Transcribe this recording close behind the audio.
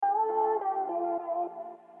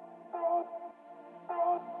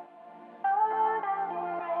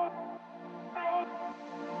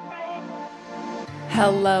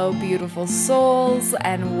Hello, beautiful souls,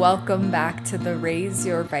 and welcome back to the Raise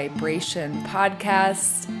Your Vibration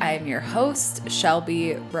podcast. I am your host,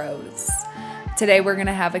 Shelby Rose. Today, we're going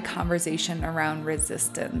to have a conversation around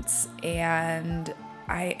resistance, and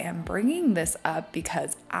I am bringing this up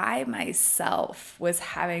because I myself was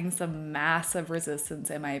having some massive resistance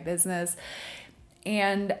in my business,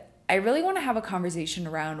 and I really want to have a conversation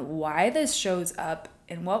around why this shows up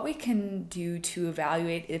and what we can do to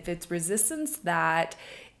evaluate if it's resistance that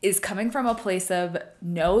is coming from a place of,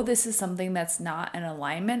 no, this is something that's not in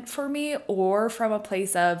alignment for me, or from a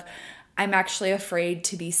place of, I'm actually afraid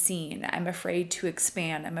to be seen. I'm afraid to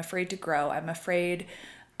expand. I'm afraid to grow. I'm afraid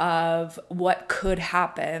of what could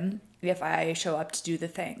happen if I show up to do the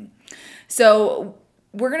thing. So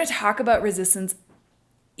we're going to talk about resistance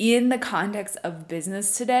in the context of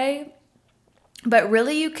business today. But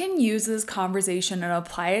really, you can use this conversation and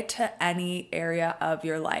apply it to any area of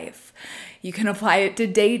your life. You can apply it to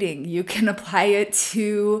dating. You can apply it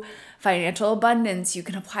to financial abundance. You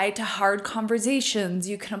can apply it to hard conversations.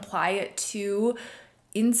 You can apply it to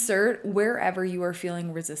insert wherever you are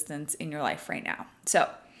feeling resistance in your life right now. So,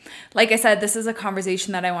 like I said, this is a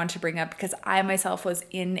conversation that I want to bring up because I myself was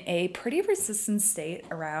in a pretty resistant state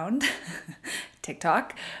around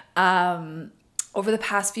TikTok. Over the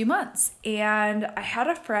past few months. And I have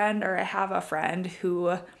a friend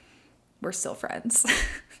who, we're still friends.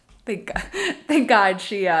 Thank God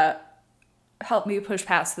she helped me push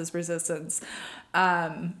past this resistance.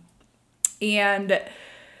 And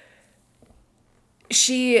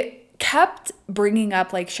she kept bringing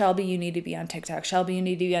up like, Shelby, you need to be on TikTok. Shelby, you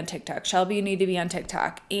need to be on TikTok. Shelby, you need to be on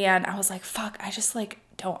TikTok. And I was like, fuck, I just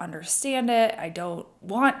don't understand it. I don't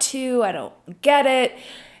want to. I don't get it.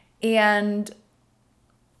 And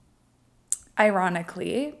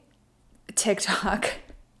ironically, TikTok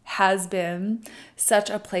has been such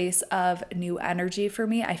a place of new energy for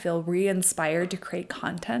me. I feel re-inspired to create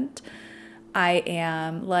content. I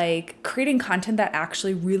am creating content that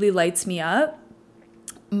actually really lights me up.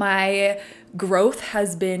 My growth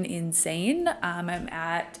has been insane. I'm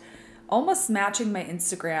at almost matching my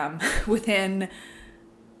Instagram within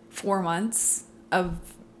 4 months of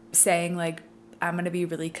saying I'm going to be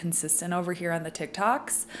really consistent over here on the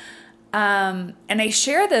TikToks. And I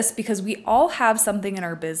share this because we all have something in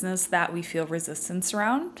our business that we feel resistance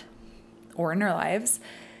around, or in our lives,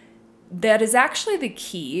 that is actually the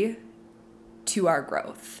key to our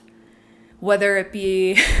growth. Whether it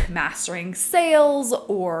be mastering sales,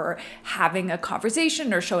 or having a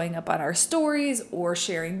conversation, or showing up on our stories, or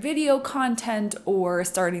sharing video content, or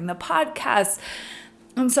starting the podcast.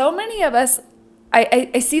 And so many of us,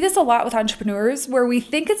 I see this a lot with entrepreneurs where we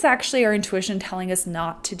think it's actually our intuition telling us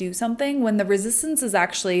not to do something when the resistance is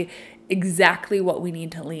actually exactly what we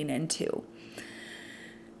need to lean into.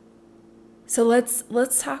 So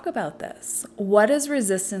let's talk about this. What does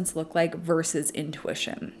resistance look like versus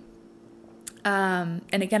intuition? And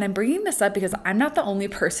again, I'm bringing this up because I'm not the only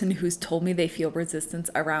person who's told me they feel resistance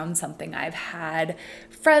around something. I've had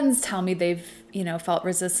friends tell me they've, felt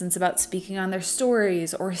resistance about speaking on their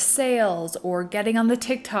stories, or sales, or getting on the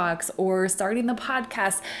TikToks, or starting the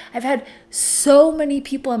podcast. I've had so many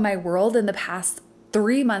people in my world in the past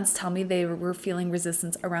 3 months tell me they were feeling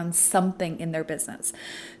resistance around something in their business.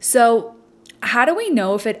 So how do we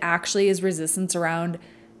know if it actually is resistance around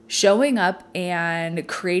showing up and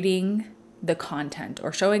creating the content,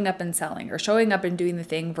 or showing up and selling, or showing up and doing the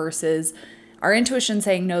thing, versus our intuition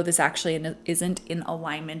saying, no, this actually isn't in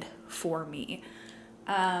alignment for me?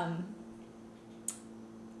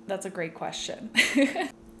 That's a great question.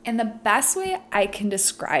 And the best way I can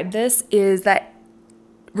describe this is that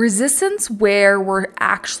resistance where we're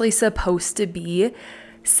actually supposed to be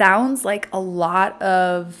sounds like a lot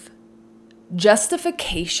of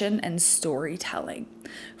justification and storytelling.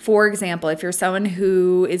 For example, if you're someone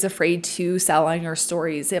who is afraid to sell on your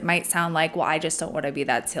stories, it might sound like, well, I just don't want to be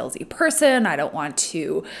that salesy person. I don't want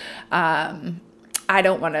to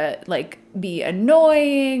be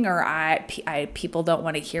annoying, or people don't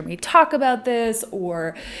want to hear me talk about this,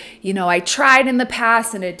 or, I tried in the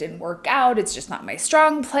past and it didn't work out. It's just not my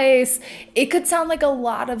strong place. It could sound like a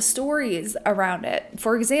lot of stories around it.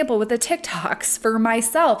 For example, with the TikToks, for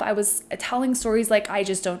myself, I was telling stories like, I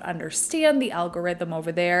just don't understand the algorithm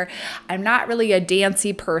over there. I'm not really a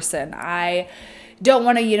dancey person. I don't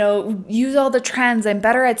want to, use all the trends. I'm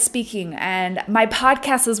better at speaking. And my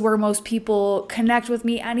podcast is where most people connect with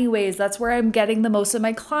me anyways. That's where I'm getting the most of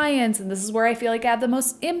my clients. And this is where I feel like I have the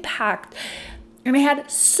most impact. And I had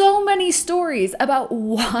so many stories about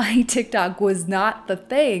why TikTok was not the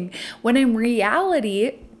thing, when in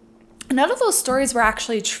reality, none of those stories were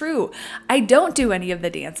actually true. I don't do any of the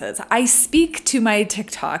dances. I speak to my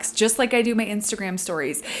TikToks just like I do my Instagram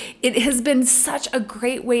stories. It has been such a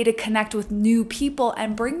great way to connect with new people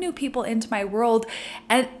and bring new people into my world.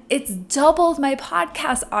 And it's doubled my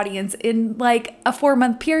podcast audience in like a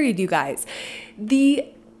 4-month period, you guys. The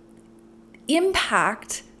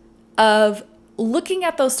impact of looking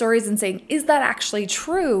at those stories and saying, is that actually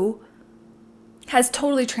true, has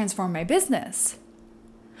totally transformed my business.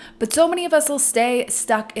 But so many of us will stay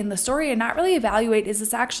stuck in the story and not really evaluate, is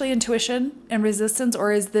this actually intuition and resistance,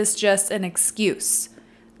 or is this just an excuse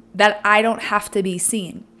that I don't have to be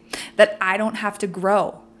seen, that I don't have to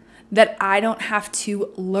grow, that I don't have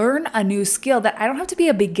to learn a new skill, that I don't have to be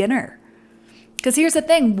a beginner? Because here's the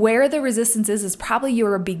thing, where the resistance is probably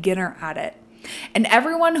you're a beginner at it. And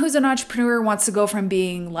everyone who's an entrepreneur wants to go from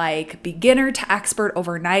being like beginner to expert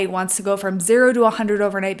overnight, wants to go from 0 to 100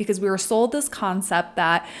 overnight, because we were sold this concept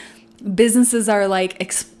that businesses are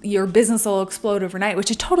like, your business will explode overnight,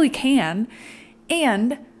 which it totally can.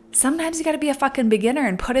 And sometimes you got to be a fucking beginner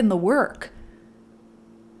and put in the work.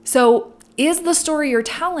 So is the story you're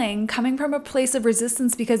telling coming from a place of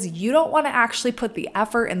resistance because you don't want to actually put the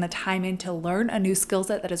effort and the time in to learn a new skill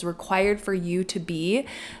set that is required for you to be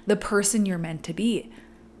the person you're meant to be?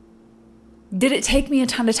 Did it take me a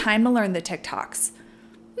ton of time to learn the TikToks?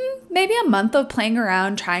 Maybe a month of playing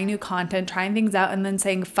around, trying new content, trying things out, and then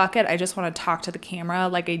saying, fuck it, I just want to talk to the camera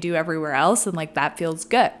like I do everywhere else, and like that feels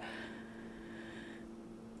good.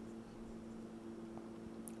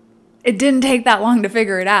 It didn't take that long to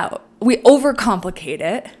figure it out. We overcomplicate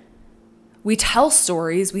it. We tell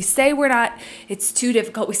stories. We say it's too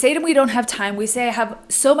difficult. We say to them we don't have time. We say I have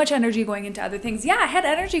so much energy going into other things. Yeah, I had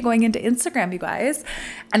energy going into Instagram, you guys.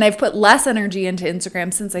 And I've put less energy into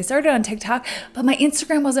Instagram since I started on TikTok, but my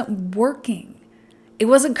Instagram wasn't working. It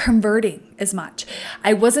wasn't converting as much.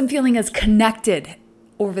 I wasn't feeling as connected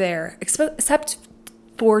over there, except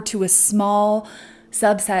to a small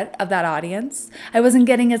subset of that audience. I wasn't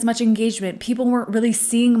getting as much engagement. People weren't really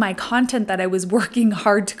seeing my content that I was working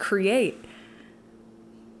hard to create.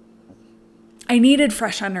 I needed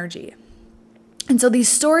fresh energy. And so these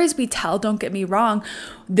stories we tell, don't get me wrong,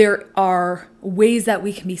 there are ways that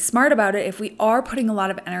we can be smart about it. If we are putting a lot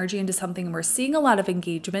of energy into something and we're seeing a lot of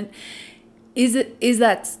engagement, is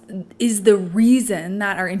the reason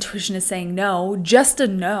that our intuition is saying no, just a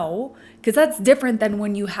no? Because that's different than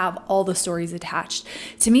when you have all the stories attached.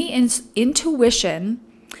 To me, intuition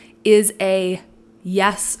is a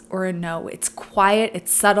yes or a no. It's quiet,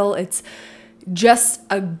 it's subtle, it's just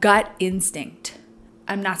a gut instinct.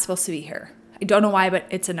 I'm not supposed to be here. I don't know why, but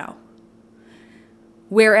it's a no.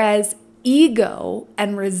 Whereas ego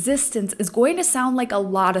and resistance is going to sound like a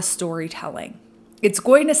lot of storytelling. It's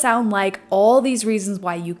going to sound like all these reasons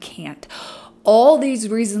why you can't, all these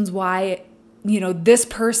reasons why, this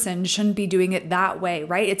person shouldn't be doing it that way,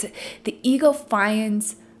 right? It's the ego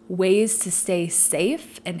finds ways to stay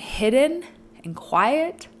safe and hidden and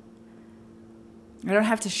quiet. I don't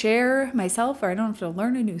have to share myself, or I don't have to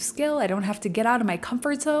learn a new skill. I don't have to get out of my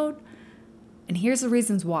comfort zone. And here's the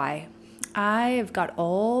reasons why. I have got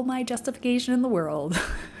all my justification in the world.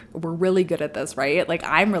 We're really good at this, right? Like,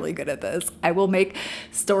 I'm really good at this. I will make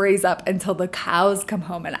stories up until the cows come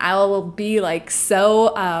home, and I will be like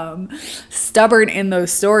so stubborn in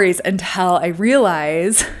those stories until I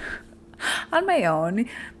realize on my own,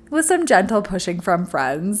 with some gentle pushing from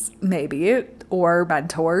friends, maybe, or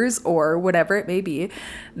mentors, or whatever it may be,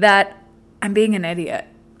 that I'm being an idiot.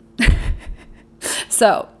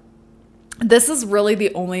 So this is really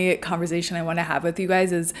the only conversation I want to have with you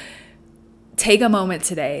guys is take a moment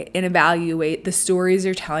today and evaluate the stories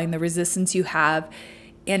you're telling, the resistance you have,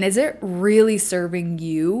 and is it really serving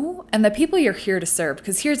you and the people you're here to serve?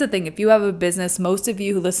 Because here's the thing, if you have a business, most of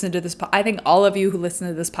you who listen to this, I think all of you who listen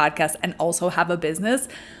to this podcast and also have a business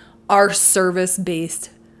are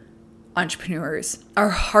service-based entrepreneurs, are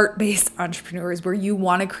heart-based entrepreneurs where you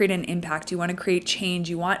want to create an impact, you want to create change,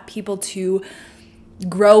 you want people to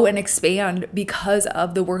grow and expand because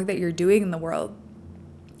of the work that you're doing in the world.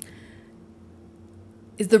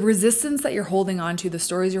 Is the resistance that you're holding on to, the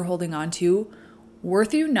stories you're holding on to,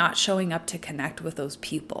 worth you not showing up to connect with those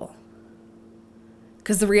people?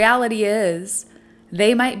 Because the reality is,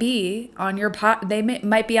 they might be on your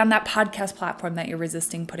might be on that podcast platform that you're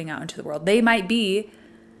resisting putting out into the world. They might be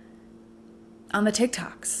on the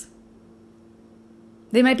TikToks.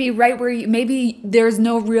 They might be right where maybe there's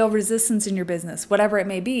no real resistance in your business, whatever it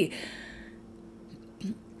may be.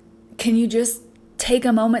 Can you just take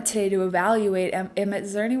a moment today to evaluate,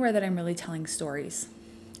 is there anywhere that I'm really telling stories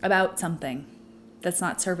about something that's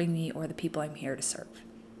not serving me or the people I'm here to serve?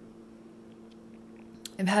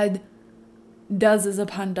 I've had dozens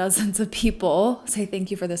upon dozens of people say, thank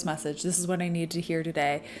you for this message. This is what I need to hear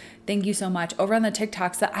today. Thank you so much. Over on the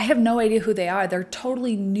TikToks that I have no idea who they are. They're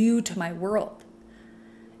totally new to my world.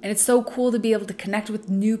 And it's so cool to be able to connect with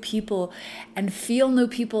new people and feel new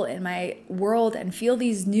people in my world and feel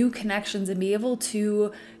these new connections and be able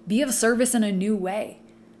to be of service in a new way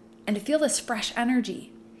and to feel this fresh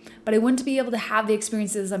energy. But I wouldn't be able to have the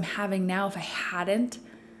experiences I'm having now if I hadn't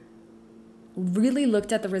really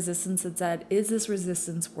looked at the resistance and said, is this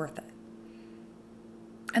resistance worth it?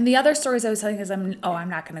 And the other stories I was telling is I'm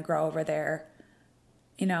not going to grow over there.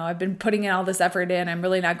 You know, I've been putting in all this effort in. I'm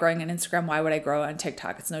really not growing on Instagram. Why would I grow on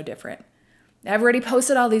TikTok? It's no different. I've already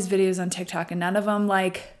posted all these videos on TikTok and none of them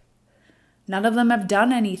have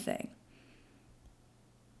done anything.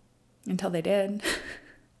 Until they did.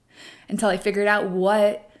 Until I figured out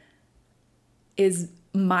what is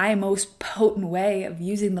my most potent way of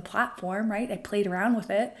using the platform, right? I played around with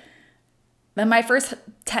it. Then my first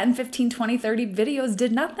 10, 15, 20, 30 videos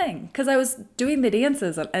did nothing because I was doing the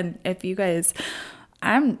dances. And if you guys,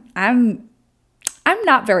 I'm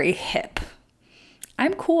not very hip.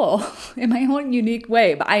 I'm cool in my own unique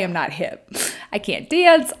way, but I am not hip. I can't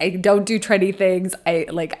dance. I don't do trendy things.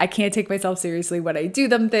 I can't take myself seriously when I do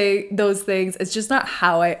those things. It's just not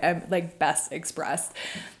how I am best expressed.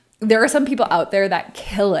 There are some people out there that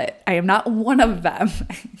kill it. I am not one of them.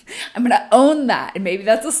 I'm going to own that. And maybe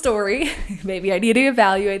that's a story. Maybe I need to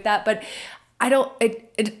evaluate that, but I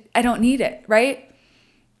don't need it, right?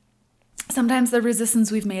 Sometimes the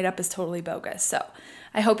resistance we've made up is totally bogus. So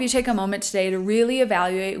I hope you take a moment today to really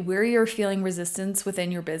evaluate where you're feeling resistance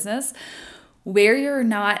within your business, where you're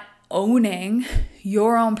not owning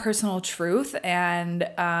your own personal truth and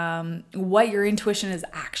what your intuition is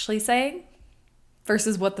actually saying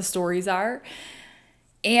versus what the stories are.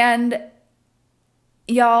 And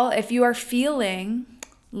y'all, if you are feeling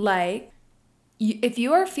like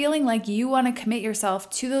you want to commit yourself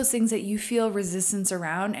to those things that you feel resistance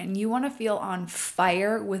around and you want to feel on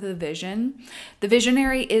fire with a vision, the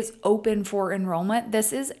Visionary is open for enrollment.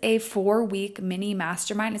 This is a 4-week mini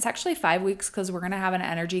mastermind. It's actually 5 weeks because we're going to have an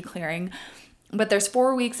energy clearing, but there's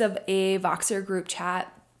 4 weeks of a Voxer group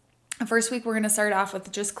chat. The first week, we're going to start off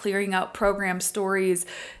with just clearing out program stories,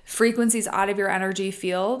 frequencies out of your energy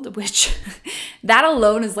field, which that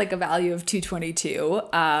alone is like a value of 222.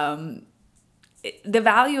 The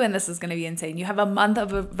value in this is going to be insane. You have a month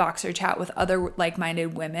of a Voxer chat with other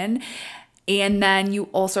like-minded women. And then you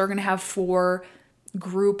also are going to have 4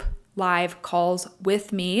 group live calls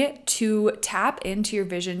with me to tap into your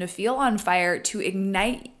vision, to feel on fire, to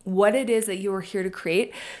ignite what it is that you are here to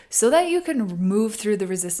create so that you can move through the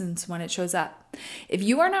resistance when it shows up. If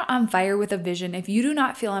you are not on fire with a vision, if you do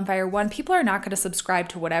not feel on fire, people are not going to subscribe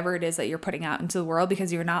to whatever it is that you're putting out into the world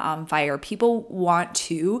because you're not on fire. People want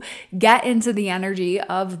to get into the energy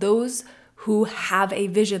of those who have a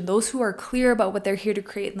vision, those who are clear about what they're here to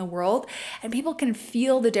create in the world. And people can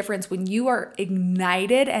feel the difference when you are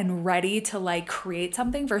ignited and ready to create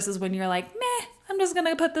something versus when you're like, meh, I'm just going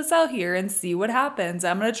to put this out here and see what happens.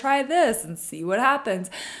 I'm going to try this and see what happens.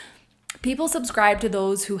 People subscribe to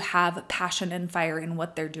those who have passion and fire in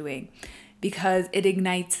what they're doing because it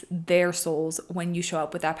ignites their souls when you show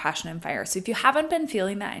up with that passion and fire. So if you haven't been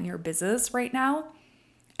feeling that in your business right now,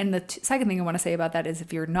 and the second thing I want to say about that is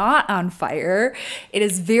if you're not on fire, it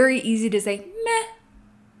is very easy to say, meh,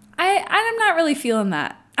 I'm not really feeling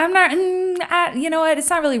that. I'm not, you know what? It's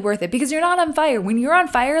not really worth it because you're not on fire. When you're on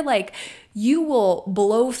fire, you will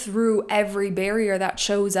blow through every barrier that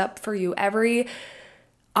shows up for you, every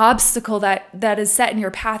obstacle that is set in your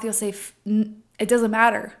path. You'll say, it doesn't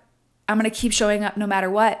matter. I'm going to keep showing up no matter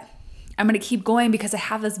what. I'm going to keep going because I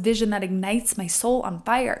have this vision that ignites my soul on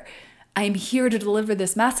fire. I am here to deliver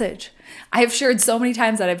this message. I have shared so many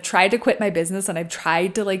times that I've tried to quit my business and I've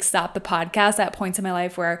tried to stop the podcast at points in my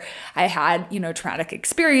life where I had, traumatic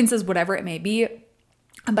experiences, whatever it may be,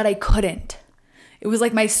 but I couldn't. It was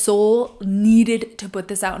like my soul needed to put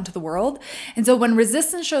this out into the world. And so when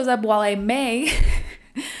resistance shows up, while I may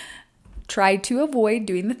try to avoid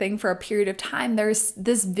doing the thing for a period of time, there's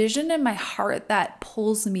this vision in my heart that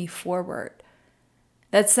pulls me forward.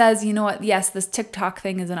 That says, you know what, yes, this TikTok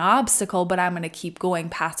thing is an obstacle, but I'm going to keep going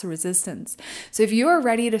past the resistance. So if you are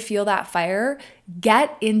ready to feel that fire,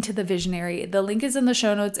 get into the Visionary. The link is in the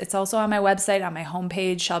show notes. It's also on my website, on my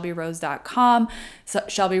homepage, shelbyrose.com,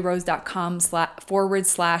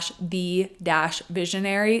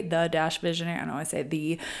 shelbyrose.com/the-visionary, the-visionary. I know I say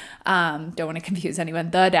the, don't want to confuse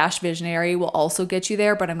anyone. The-visionary will also get you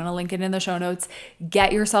there, but I'm going to link it in the show notes.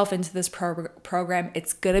 Get yourself into this program.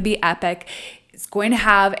 It's going to be epic. It's going to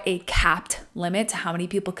have a capped limit to how many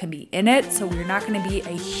people can be in it. So we're not going to be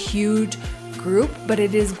a huge group, but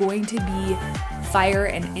it is going to be fire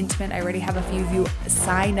and intimate. I already have a few of you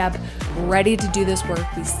signed up, ready to do this work.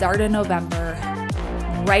 We start in November,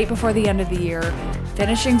 right before the end of the year,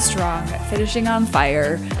 finishing strong, finishing on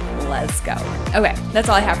fire. Let's go. Okay, that's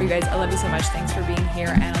all I have for you guys. I love you so much. Thanks for being here,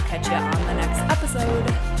 and I'll catch you on the next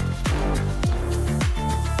episode.